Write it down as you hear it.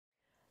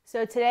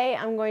So today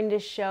I'm going to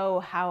show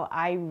how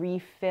I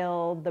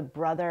refill the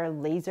Brother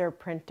laser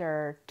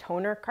printer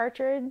toner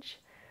cartridge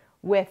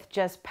with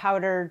just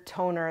powdered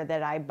toner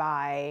that I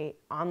buy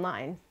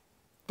online.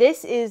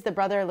 This is the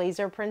Brother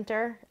laser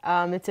printer.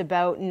 It's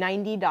about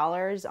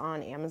 $90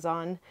 on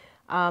Amazon.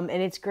 And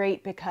it's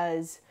great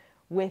because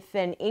with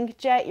an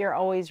inkjet, you're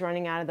always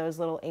running out of those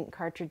little ink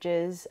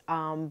cartridges.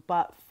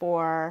 But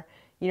for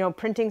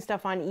printing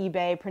stuff on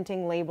eBay,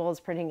 printing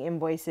labels, printing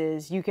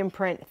invoices, you can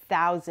print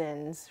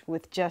thousands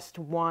with just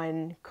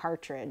one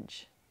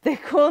cartridge. The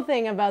cool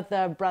thing about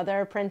the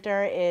Brother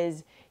printer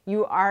is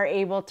you are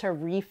able to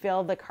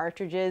refill the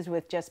cartridges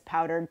with just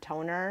powdered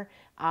toner,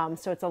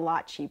 so it's a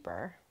lot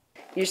cheaper.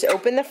 You just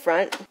open the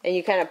front and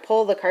you kind of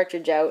pull the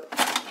cartridge out.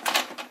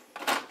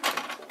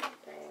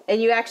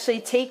 And you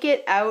actually take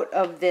it out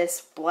of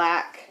this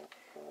black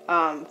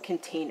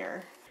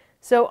container.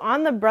 So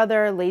on the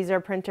Brother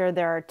laser printer,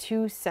 there are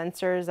two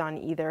sensors on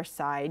either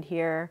side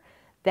here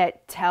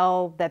that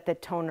tell that the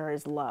toner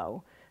is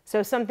low.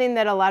 So something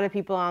that a lot of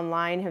people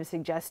online have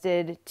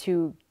suggested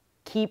to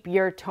keep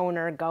your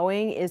toner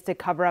going is to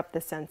cover up the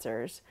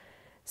sensors.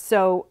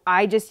 So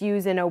I just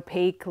use an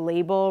opaque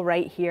label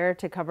right here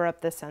to cover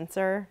up the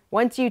sensor.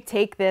 Once you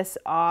take this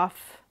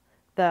off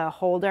the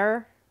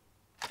holder,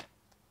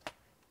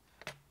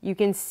 you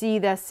can see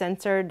the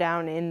sensor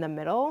down in the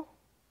middle.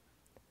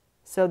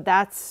 So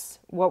that's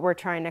what we're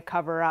trying to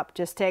cover up,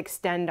 just to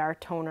extend our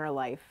toner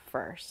life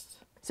first.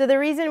 So the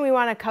reason we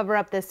want to cover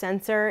up the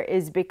sensor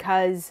is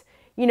because,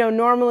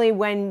 normally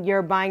when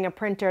you're buying a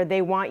printer,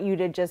 they want you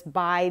to just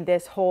buy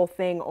this whole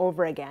thing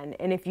over again.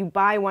 And if you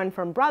buy one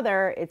from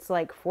Brother, it's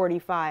like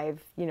 $45,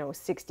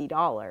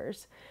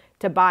 $60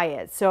 to buy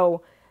it.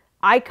 So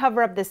I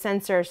cover up the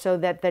sensor so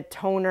that the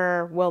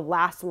toner will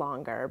last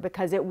longer,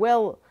 because it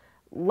will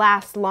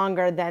last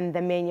longer than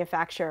the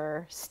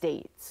manufacturer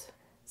states.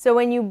 So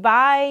when you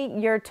buy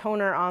your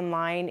toner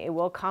online, it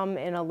will come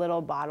in a little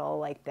bottle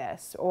like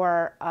this,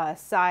 or a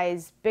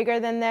size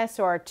bigger than this,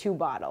 or 2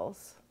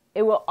 bottles.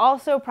 It will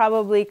also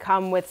probably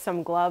come with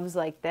some gloves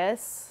like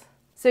this.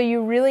 So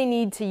you really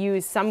need to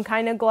use some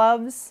kind of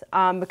gloves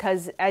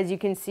because, as you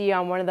can see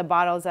on one of the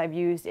bottles I've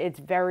used, it's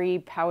very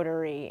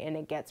powdery and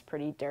it gets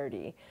pretty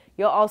dirty.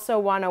 You'll also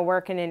want to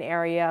work in an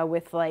area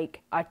with like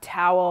a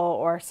towel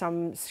or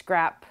some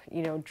scrap,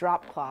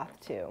 drop cloth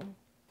too.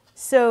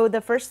 So the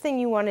first thing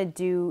you want to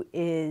do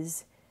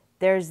is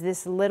there's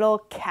this little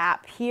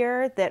cap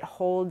here that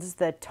holds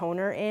the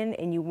toner in,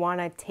 and you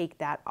want to take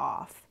that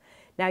off.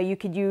 Now you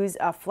could use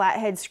a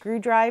flathead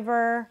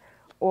screwdriver,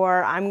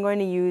 or I'm going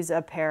to use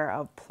a pair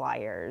of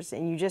pliers,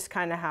 and you just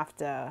kind of have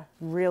to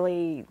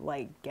really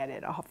get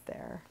it off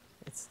there.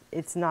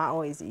 It's not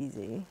always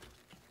easy.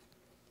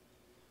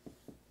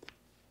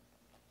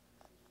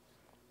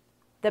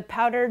 The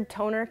powdered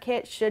toner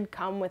kit should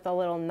come with a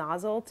little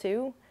nozzle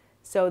too,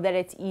 so that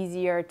it's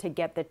easier to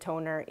get the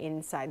toner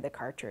inside the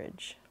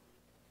cartridge.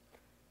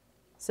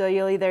 So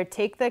you'll either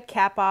take the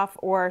cap off,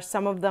 or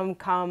some of them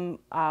come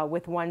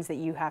with ones that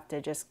you have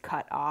to just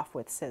cut off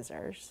with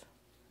scissors.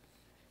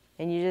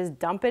 And you just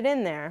dump it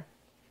in there.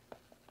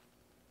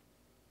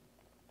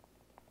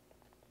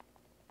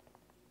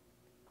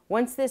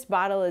 Once this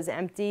bottle is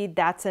empty,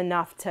 that's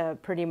enough to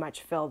pretty much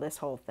fill this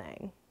whole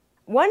thing.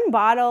 One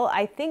bottle,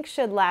 I think,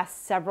 should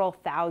last several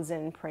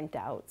thousand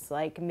printouts,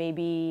 like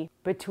maybe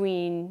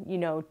between,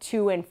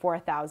 2,000 and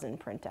 4,000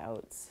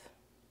 printouts.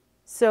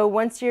 So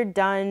once you're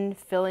done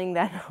filling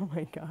that, oh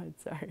my God,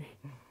 sorry.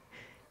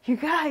 You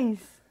guys.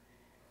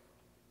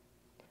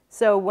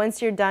 So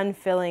once you're done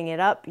filling it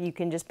up, you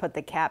can just put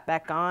the cap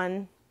back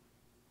on.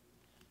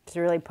 Just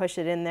really push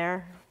it in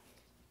there.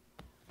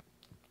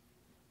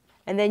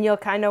 And then you'll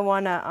kind of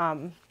want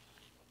to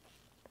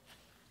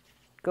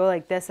go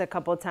like this a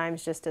couple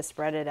times just to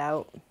spread it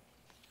out.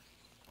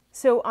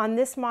 So on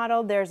this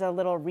model, there's a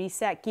little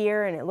reset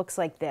gear, and it looks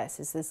like this.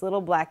 It's this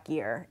little black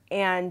gear.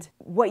 And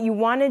what you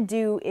want to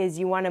do is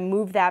you want to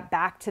move that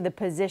back to the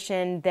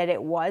position that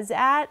it was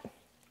at,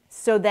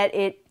 so that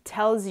it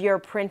tells your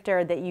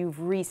printer that you've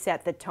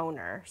reset the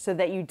toner, so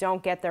that you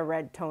don't get the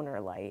red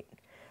toner light.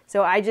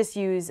 So I just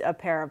use a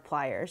pair of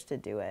pliers to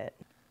do it.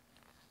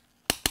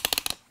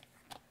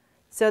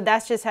 So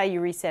that's just how you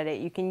reset it.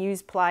 You can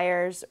use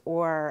pliers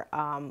or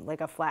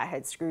like a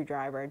flathead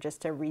screwdriver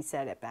just to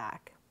reset it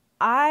back.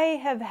 I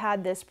have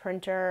had this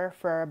printer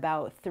for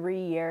about 3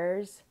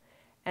 years,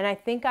 and I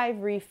think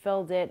I've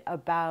refilled it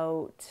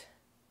about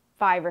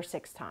 5 or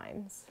 6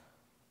 times.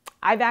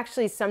 I've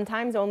actually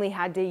sometimes only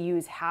had to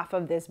use half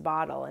of this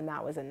bottle, and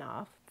that was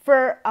enough.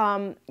 For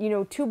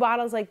 2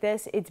 bottles like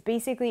this, it's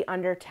basically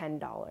under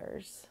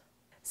 $10.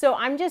 So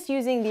I'm just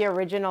using the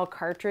original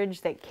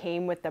cartridge that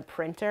came with the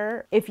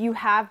printer. If you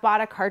have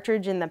bought a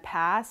cartridge in the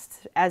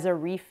past as a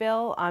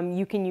refill,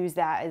 you can use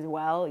that as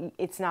well.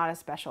 It's not a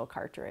special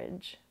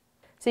cartridge.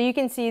 So you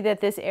can see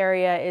that this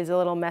area is a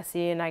little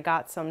messy, and I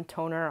got some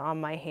toner on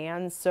my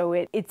hands. So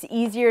it's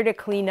easier to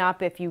clean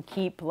up if you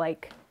keep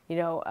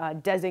a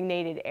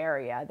designated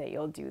area that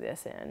you'll do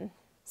this in.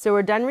 So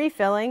we're done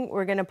refilling.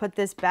 We're gonna put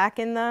this back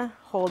in the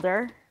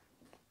holder.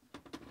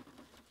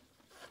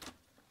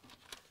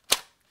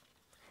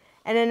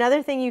 And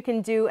another thing you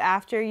can do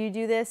after you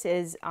do this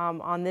is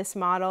on this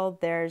model,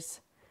 there's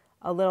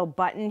a little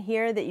button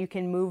here that you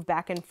can move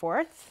back and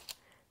forth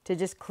to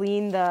just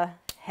clean the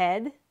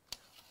head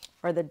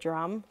or the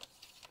drum.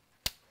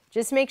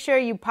 Just make sure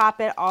you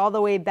pop it all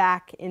the way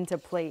back into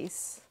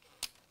place,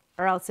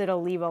 or else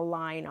it'll leave a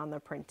line on the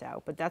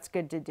printout, but that's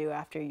good to do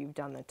after you've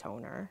done the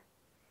toner.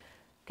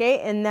 Okay,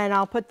 and then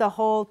I'll put the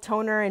whole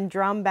toner and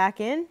drum back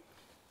in.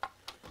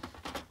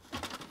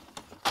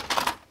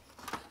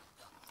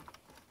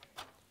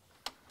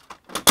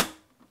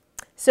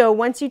 So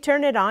once you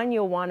turn it on,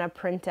 you'll want to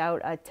print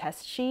out a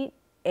test sheet,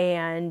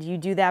 and you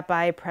do that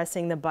by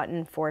pressing the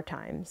button 4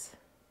 times.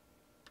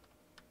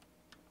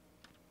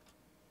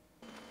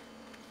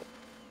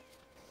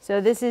 So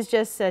this is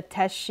just a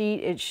test sheet.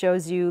 It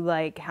shows you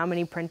like how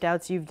many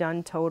printouts you've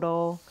done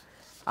total,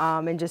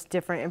 and just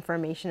different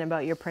information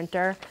about your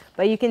printer.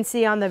 But you can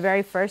see on the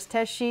very first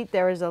test sheet,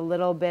 there was a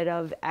little bit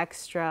of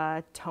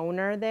extra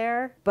toner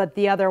there, but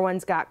the other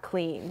ones got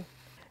clean.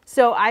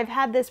 So I've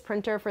had this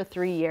printer for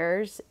 3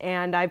 years,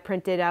 and I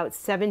printed out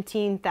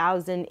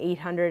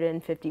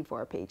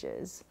 17,854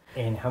 pages.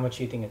 And how much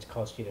do you think it's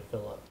cost you to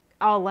fill up?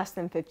 Oh, less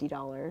than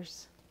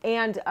 $50.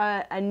 And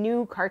a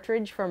new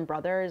cartridge from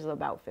Brother is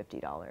about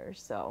 $50.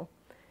 So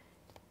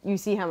you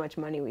see how much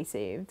money we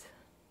saved.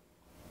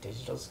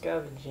 Digital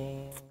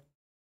scavenging.